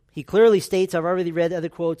 He clearly states, I've already read other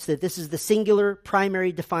quotes, that this is the singular,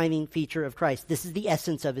 primary defining feature of Christ. This is the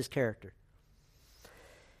essence of his character.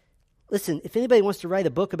 Listen, if anybody wants to write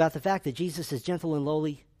a book about the fact that Jesus is gentle and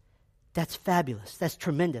lowly, that's fabulous. That's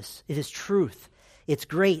tremendous. It is truth. It's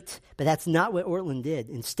great, but that's not what Ortland did.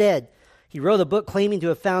 Instead, he wrote a book claiming to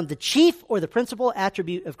have found the chief or the principal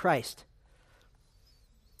attribute of Christ.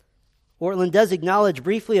 Ortland does acknowledge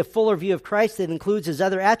briefly a fuller view of Christ that includes his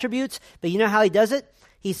other attributes, but you know how he does it?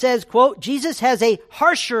 He says, quote, Jesus has a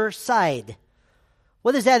harsher side.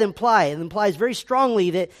 What does that imply? It implies very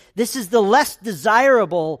strongly that this is the less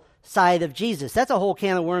desirable side of Jesus. That's a whole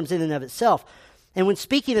can of worms in and of itself. And when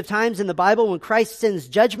speaking of times in the Bible when Christ sends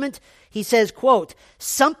judgment, he says, quote,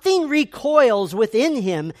 something recoils within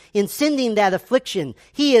him in sending that affliction.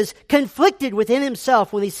 He is conflicted within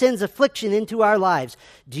himself when he sends affliction into our lives.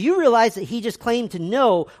 Do you realize that he just claimed to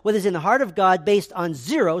know what is in the heart of God based on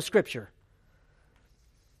zero Scripture?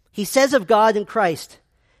 He says of God and Christ,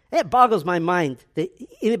 it boggles my mind that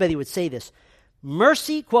anybody would say this.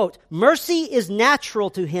 Mercy, quote, mercy is natural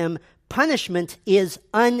to him, punishment is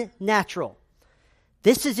unnatural.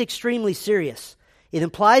 This is extremely serious. It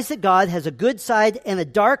implies that God has a good side and a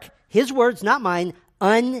dark, his words, not mine,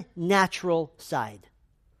 unnatural side.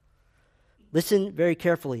 Listen very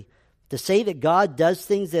carefully. To say that God does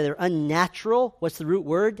things that are unnatural, what's the root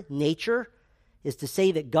word? Nature, is to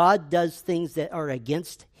say that God does things that are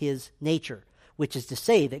against his nature, which is to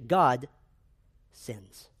say that God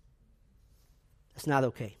sins. That's not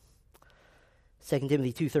okay. 2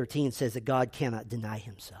 Timothy 2:13 says that God cannot deny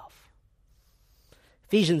himself.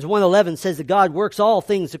 Ephesians 1:11 says that God works all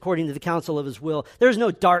things according to the counsel of his will. There's no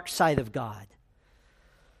dark side of God.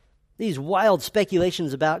 These wild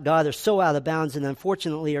speculations about God are so out of bounds and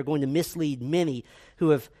unfortunately are going to mislead many who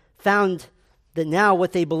have found that now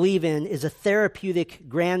what they believe in is a therapeutic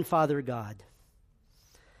grandfather God.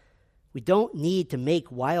 We don't need to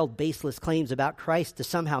make wild, baseless claims about Christ to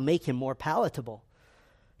somehow make him more palatable.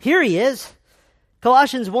 Here he is.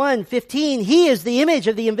 Colossians 1:15, he is the image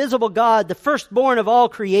of the invisible God, the firstborn of all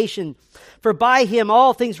creation. For by him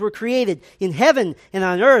all things were created, in heaven and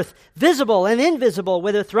on earth, visible and invisible,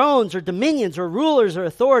 whether thrones or dominions or rulers or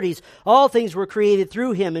authorities. All things were created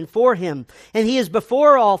through him and for him. And he is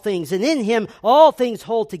before all things, and in him all things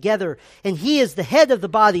hold together. And he is the head of the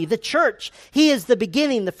body, the church. He is the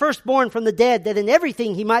beginning, the firstborn from the dead, that in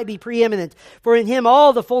everything he might be preeminent. For in him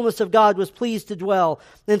all the fullness of God was pleased to dwell,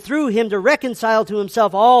 and through him to reconcile to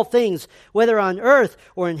himself all things, whether on earth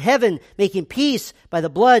or in heaven, making peace by the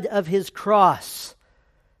blood of his cross.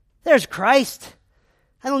 There's Christ.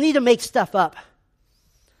 I don't need to make stuff up.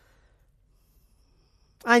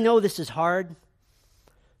 I know this is hard.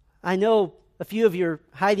 I know a few of you are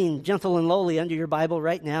hiding gentle and lowly under your Bible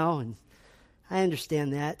right now, and I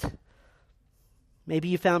understand that. Maybe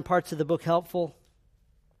you found parts of the book helpful.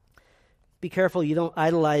 Be careful you don't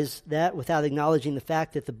idolize that without acknowledging the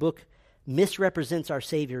fact that the book misrepresents our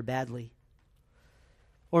Savior badly.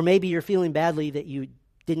 Or maybe you're feeling badly that you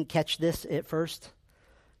didn't catch this at first.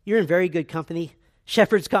 You're in very good company.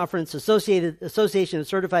 Shepherd's Conference, Association of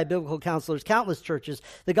Certified Biblical Counselors, countless churches,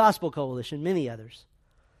 the Gospel Coalition, many others.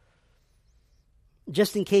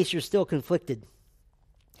 Just in case you're still conflicted,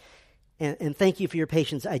 and thank you for your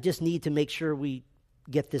patience, I just need to make sure we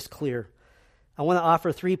get this clear. I want to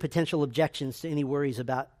offer 3 potential objections to any worries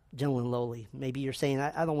about gentle and lowly. Maybe you're saying,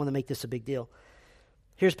 I don't want to make this a big deal.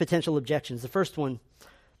 Here's potential objections. The first one,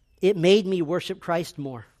 it made me worship Christ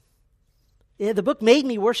more. The book made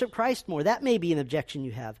me worship Christ more. That may be an objection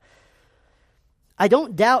you have. I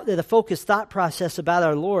don't doubt that a focused thought process about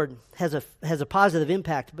our Lord has a positive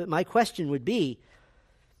impact, but my question would be,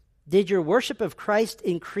 did your worship of Christ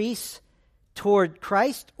increase toward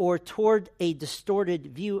Christ or toward a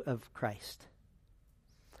distorted view of Christ?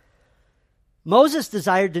 Moses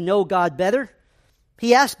desired to know God better.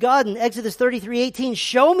 He asked God in Exodus 33:18,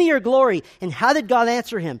 show me your glory. And how did God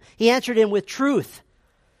answer him? He answered him with truth.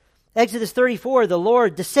 Exodus 34, the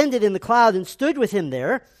Lord descended in the cloud and stood with him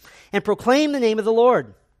there. and proclaimed the name of the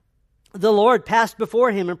Lord. The Lord passed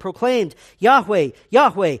before him and proclaimed, Yahweh,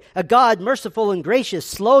 Yahweh, a God merciful and gracious,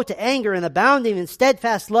 slow to anger and abounding in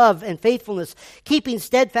steadfast love and faithfulness, keeping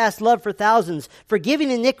steadfast love for thousands,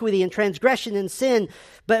 forgiving iniquity and transgression and sin,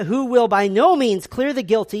 but who will by no means clear the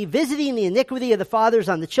guilty, visiting the iniquity of the fathers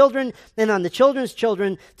on the children and on the children's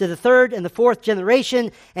children to the third and the fourth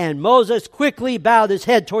generation. And Moses quickly bowed his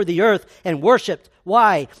head toward the earth and worshipped.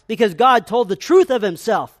 Why? Because God told the truth of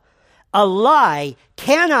himself. A lie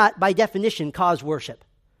cannot, by definition, cause worship.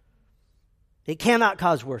 It cannot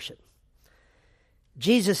cause worship.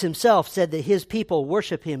 Jesus himself said that his people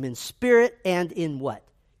worship him in spirit and in what?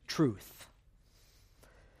 Truth.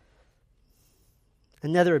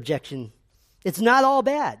 Another objection, it's not all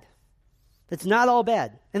bad. It's not all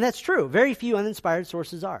bad. And that's true. Very few uninspired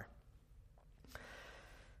sources are.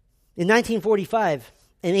 In 1945,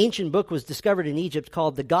 an ancient book was discovered in Egypt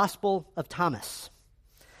called the Gospel of Thomas.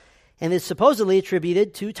 And it's supposedly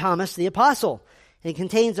attributed to Thomas the Apostle. And it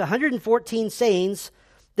contains 114 sayings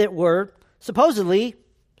that were supposedly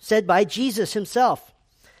said by Jesus himself.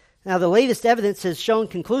 Now, the latest evidence has shown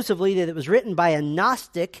conclusively that it was written by a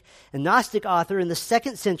Gnostic author in the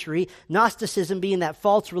 2nd century, Gnosticism being that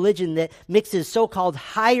false religion that mixes so-called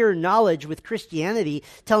higher knowledge with Christianity,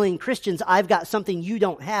 telling Christians, I've got something you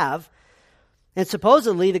don't have. And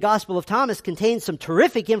supposedly, the Gospel of Thomas contains some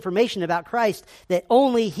terrific information about Christ that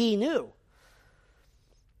only he knew.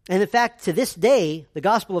 And in fact, to this day, the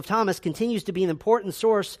Gospel of Thomas continues to be an important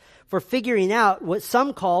source for figuring out what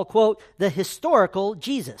some call, quote, the historical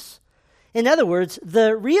Jesus. In other words,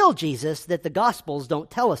 the real Jesus that the Gospels don't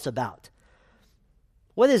tell us about.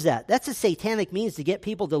 What is that? That's a satanic means to get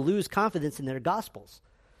people to lose confidence in their Gospels.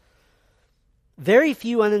 Very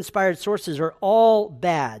few uninspired sources are all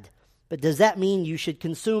bad. But does that mean you should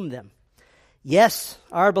consume them? Yes,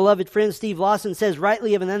 our beloved friend Steve Lawson says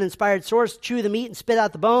rightly of an uninspired source, chew the meat and spit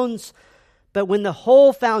out the bones. But when the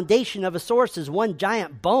whole foundation of a source is one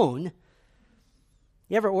giant bone,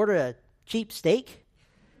 you ever order a cheap steak?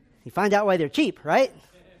 You find out why they're cheap, right?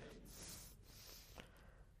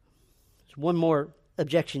 There's one more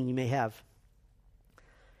objection you may have.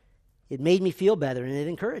 It made me feel better and it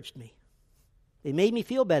encouraged me. It made me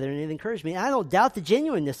feel better and it encouraged me. I don't doubt the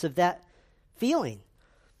genuineness of that feeling.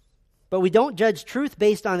 But we don't judge truth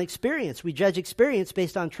based on experience. We judge experience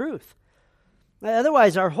based on truth.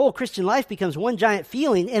 Otherwise, our whole Christian life becomes one giant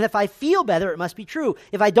feeling, and if I feel better, it must be true.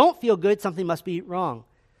 If I don't feel good, something must be wrong.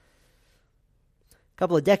 A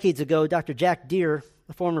couple of decades ago, Dr. Jack Deere,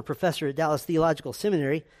 a former professor at Dallas Theological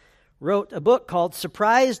Seminary, wrote a book called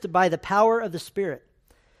Surprised by the Power of the Spirit.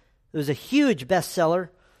 It was a huge bestseller,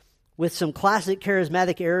 with some classic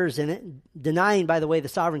charismatic errors in it, denying, by the way, the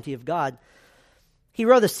sovereignty of God. He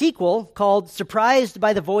wrote a sequel called Surprised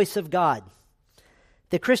by the Voice of God.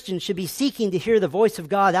 That Christians should be seeking to hear the voice of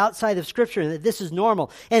God outside of Scripture, and that this is normal.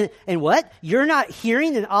 And what? You're not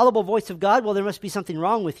hearing an audible voice of God? Well, there must be something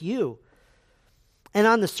wrong with you. And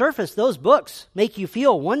on the surface, those books make you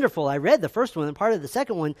feel wonderful. I read the first one and part of the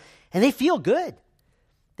second one, and they feel good.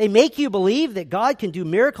 They make you believe that God can do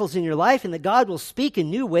miracles in your life and that God will speak in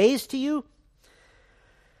new ways to you.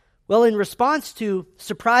 Well, in response to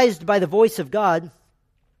Surprised by the Voice of God,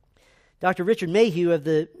 Dr. Richard Mayhew of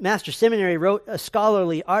the Master Seminary wrote a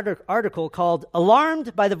scholarly article called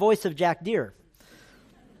Alarmed by the Voice of Jack Deere.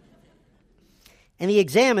 And he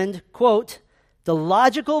examined, quote, the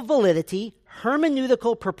logical validity,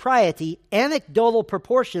 hermeneutical propriety, anecdotal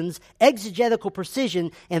proportions, exegetical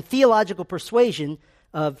precision, and theological persuasion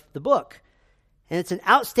of the book. And it's an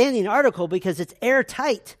outstanding article because it's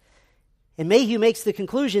airtight. And Mayhew makes the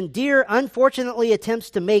conclusion, Deere unfortunately attempts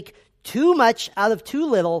to make too much out of too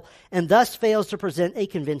little and thus fails to present a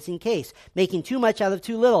convincing case. Making too much out of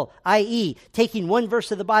too little, i.e., taking one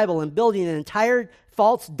verse of the Bible and building an entire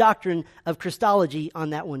false doctrine of Christology on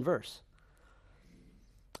that one verse.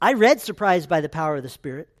 I read Surprised by the Power of the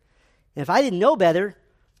Spirit, and if I didn't know better,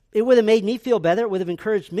 it would have made me feel better, it would have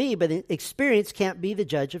encouraged me, but experience can't be the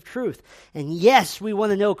judge of truth. And yes, we want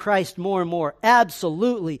to know Christ more and more.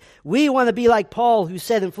 Absolutely. We want to be like Paul, who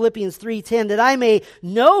said in Philippians 3:10, that I may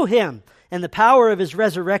know him and the power of his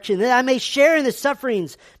resurrection, that I may share in his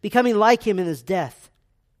sufferings, becoming like him in his death.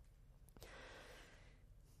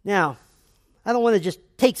 Now, I don't want to just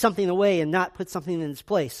take something away and not put something in its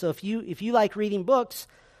place. So if you like reading books,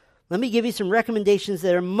 let me give you some recommendations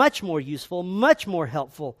that are much more useful, much more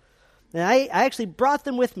helpful. And I actually brought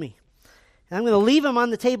them with me. And I'm going to leave them on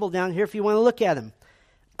the table down here if you want to look at them.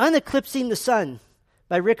 Uneclipsing the Sun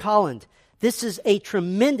by Rick Holland. This is a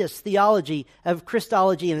tremendous theology of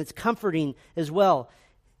Christology, and it's comforting as well.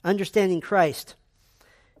 Understanding Christ.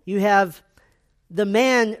 You have The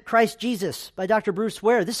Man, Christ Jesus, by Dr. Bruce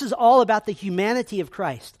Ware. This is all about the humanity of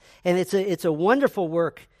Christ, and it's a wonderful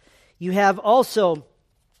work. You have also,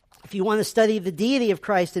 if you want to study the deity of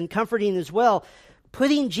Christ and comforting as well,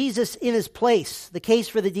 Putting Jesus in his place, the case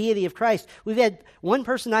for the deity of Christ. We've had one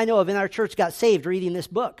person I know of in our church got saved reading this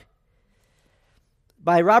book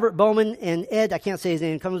by Robert Bowman and Ed, I can't say his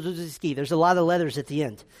name, Komzowski. There's a lot of letters at the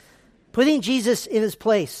end. Putting Jesus in his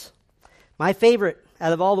place. My favorite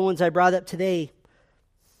out of all the ones I brought up today,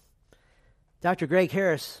 Dr. Greg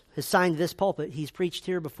Harris has signed this pulpit. He's preached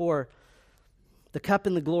here before. The Cup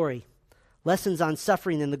and the Glory. Lessons on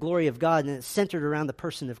suffering and the glory of God, and it's centered around the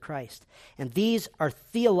person of Christ. And these are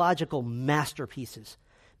theological masterpieces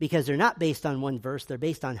because they're not based on one verse. They're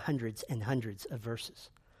based on hundreds and hundreds of verses.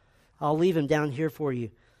 I'll leave them down here for you.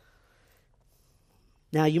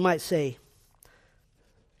 Now, you might say,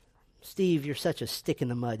 Steve, you're such a stick in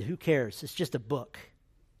the mud. Who cares? It's just a book.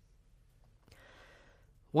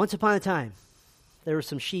 Once upon a time, there were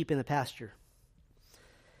some sheep in the pasture.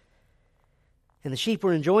 And the sheep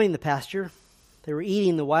were enjoying the pasture. They were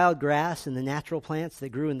eating the wild grass and the natural plants that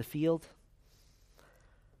grew in the field.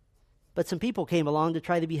 But some people came along to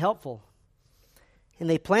try to be helpful. And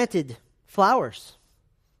they planted flowers,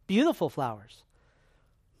 beautiful flowers.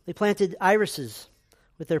 They planted irises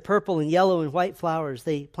with their purple and yellow and white flowers.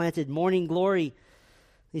 They planted morning glory,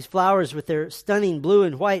 these flowers with their stunning blue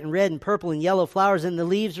and white and red and purple and yellow flowers, and the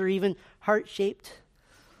leaves are even heart-shaped.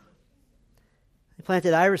 They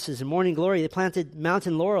planted irises and morning glory. They planted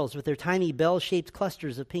mountain laurels with their tiny bell-shaped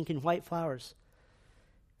clusters of pink and white flowers.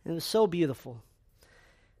 And it was so beautiful.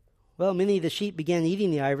 Well, many of the sheep began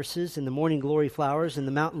eating the irises and the morning glory flowers and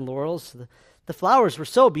the mountain laurels. The flowers were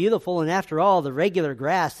so beautiful, and after all, the regular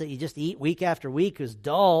grass that you just eat week after week was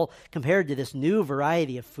dull compared to this new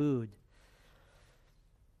variety of food.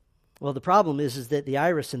 Well, the problem is that the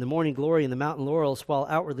iris and the morning glory and the mountain laurels, while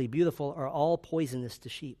outwardly beautiful, are all poisonous to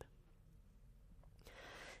sheep.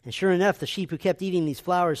 And sure enough, the sheep who kept eating these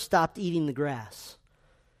flowers stopped eating the grass.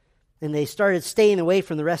 And they started staying away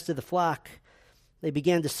from the rest of the flock. They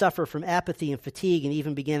began to suffer from apathy and fatigue and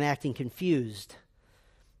even began acting confused.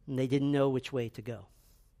 And they didn't know which way to go.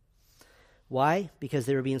 Why? Because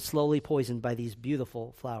they were being slowly poisoned by these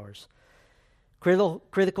beautiful flowers.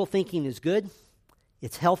 Critical thinking is good.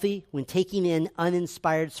 It's healthy when taking in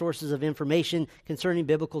uninspired sources of information concerning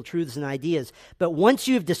biblical truths and ideas. But once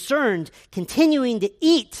you've discerned, continuing to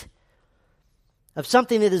eat of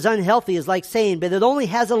something that is unhealthy is like saying, but it only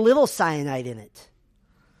has a little cyanide in it.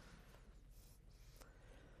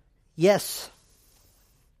 Yes,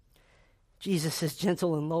 Jesus is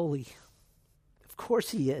gentle and lowly. Of course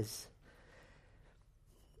he is.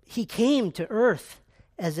 He came to earth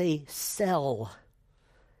as a cell.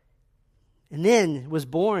 And then was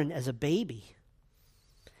born as a baby.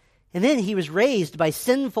 And then he was raised by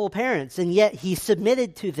sinful parents, and yet he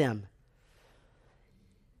submitted to them.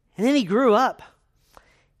 And then he grew up.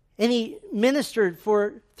 And he ministered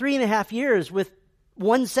for 3.5 years with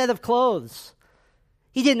one set of clothes.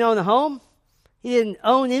 He didn't own a home. He didn't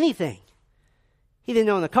own anything. He didn't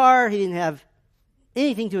own a car. He didn't have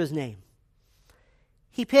anything to his name.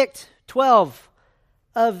 He picked 12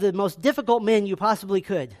 of the most difficult men you possibly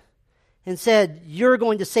could and said, you're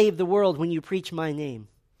going to save the world when you preach my name.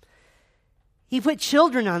 He put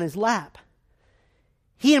children on his lap.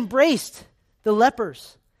 He embraced the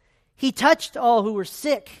lepers. He touched all who were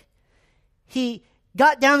sick. He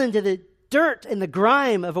got down into the dirt and the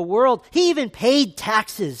grime of a world. He even paid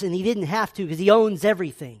taxes, and he didn't have to because he owns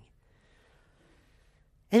everything.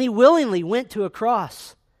 And he willingly went to a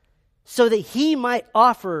cross so that he might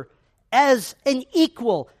offer as an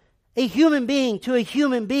equal, a human being to a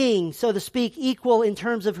human being, so to speak, equal in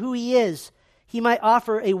terms of who he is. He might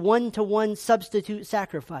offer a one-to-one substitute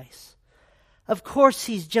sacrifice. Of course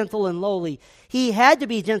he's gentle and lowly. He had to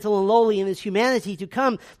be gentle and lowly in his humanity to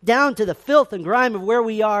come down to the filth and grime of where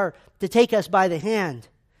we are to take us by the hand.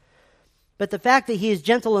 But the fact that he is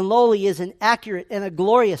gentle and lowly is an accurate and a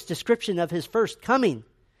glorious description of his first coming.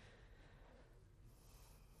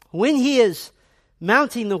 When he is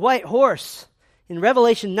mounting the white horse in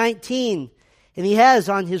Revelation 19, and he has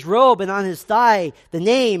on his robe and on his thigh the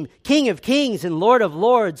name King of Kings and Lord of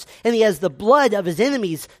Lords, and he has the blood of his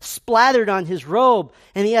enemies splattered on his robe,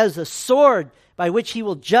 and he has a sword by which he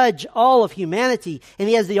will judge all of humanity, and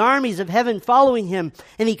he has the armies of heaven following him,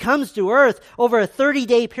 and he comes to earth over a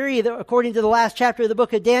 30-day period according to the last chapter of the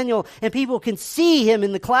book of Daniel, and people can see him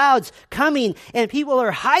in the clouds coming, and people are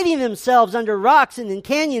hiding themselves under rocks and in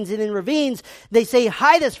canyons and in ravines. They say,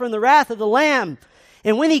 hide us from the wrath of the Lamb.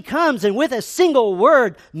 And when he comes and with a single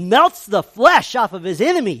word melts the flesh off of his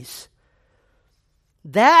enemies,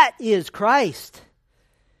 That is Christ.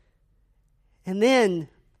 And then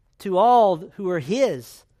to all who are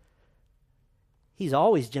his, he's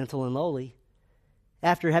always gentle and lowly,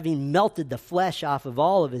 after having melted the flesh off of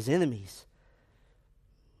all of his enemies.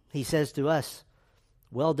 He says to us,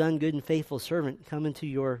 well done, good and faithful servant, come into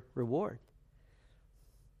your reward.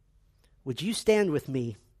 Would you stand with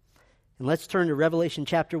me? And let's turn to Revelation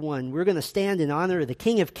chapter 1. We're going to stand in honor of the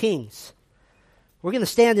King of Kings. We're going to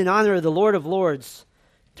stand in honor of the Lord of Lords.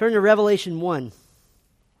 Turn to Revelation 1.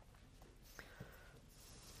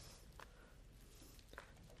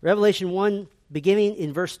 Revelation 1, beginning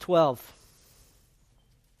in verse 12.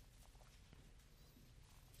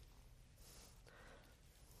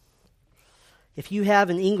 If you have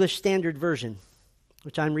an English Standard Version,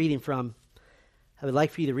 which I'm reading from, I would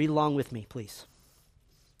like for you to read along with me, please.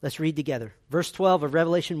 Let's read together. Verse 12 of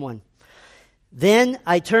Revelation 1. Then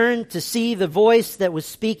I turned to see the voice that was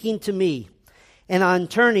speaking to me, and on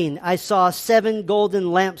turning I saw 7 golden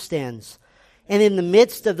lampstands, and in the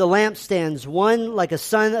midst of the lampstands one like a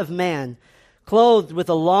son of man, clothed with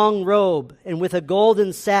a long robe and with a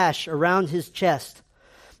golden sash around his chest.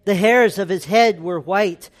 The hairs of his head were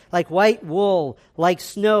white, like white wool, like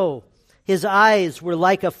snow. His eyes were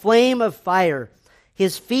like a flame of fire.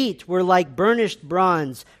 His feet were like burnished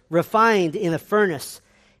bronze, refined in a furnace.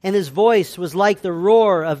 And his voice was like the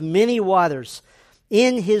roar of many waters.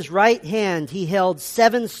 In his right hand he held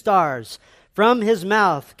 7 stars. From his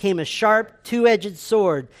mouth came a sharp, 2-edged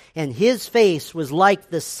sword, and his face was like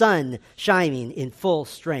the sun shining in full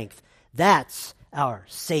strength. That's our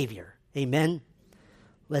Savior. Amen.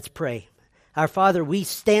 Let's pray. Our Father, we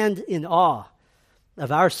stand in awe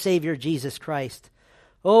of our Savior, Jesus Christ.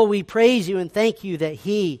 Oh, we praise you and thank you that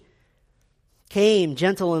he came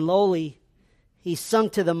gentle and lowly. He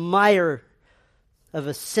sunk to the mire of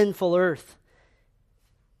a sinful earth.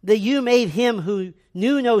 That you made him who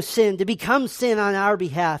knew no sin to become sin on our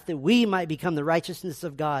behalf, that we might become the righteousness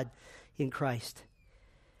of God in Christ.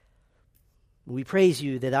 We praise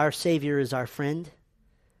you that our Savior is our friend.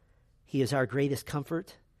 He is our greatest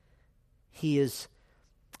comfort. He is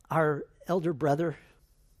our elder brother.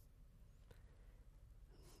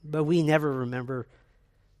 But we never remember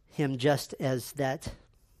him just as that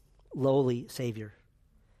lowly Savior.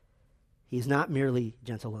 He is not merely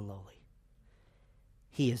gentle and lowly.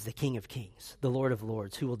 He is the King of Kings, the Lord of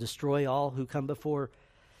Lords, who will destroy all who come before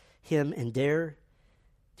him and dare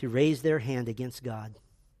to raise their hand against God.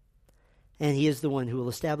 And he is the one who will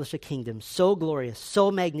establish a kingdom so glorious,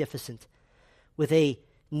 so magnificent, with a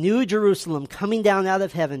new Jerusalem coming down out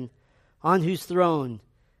of heaven, on whose throne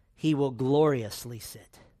he will gloriously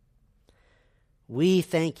sit. We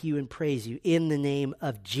thank you and praise you in the name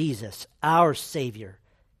of Jesus, our Savior,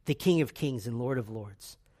 the King of Kings and Lord of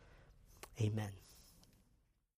Lords. Amen.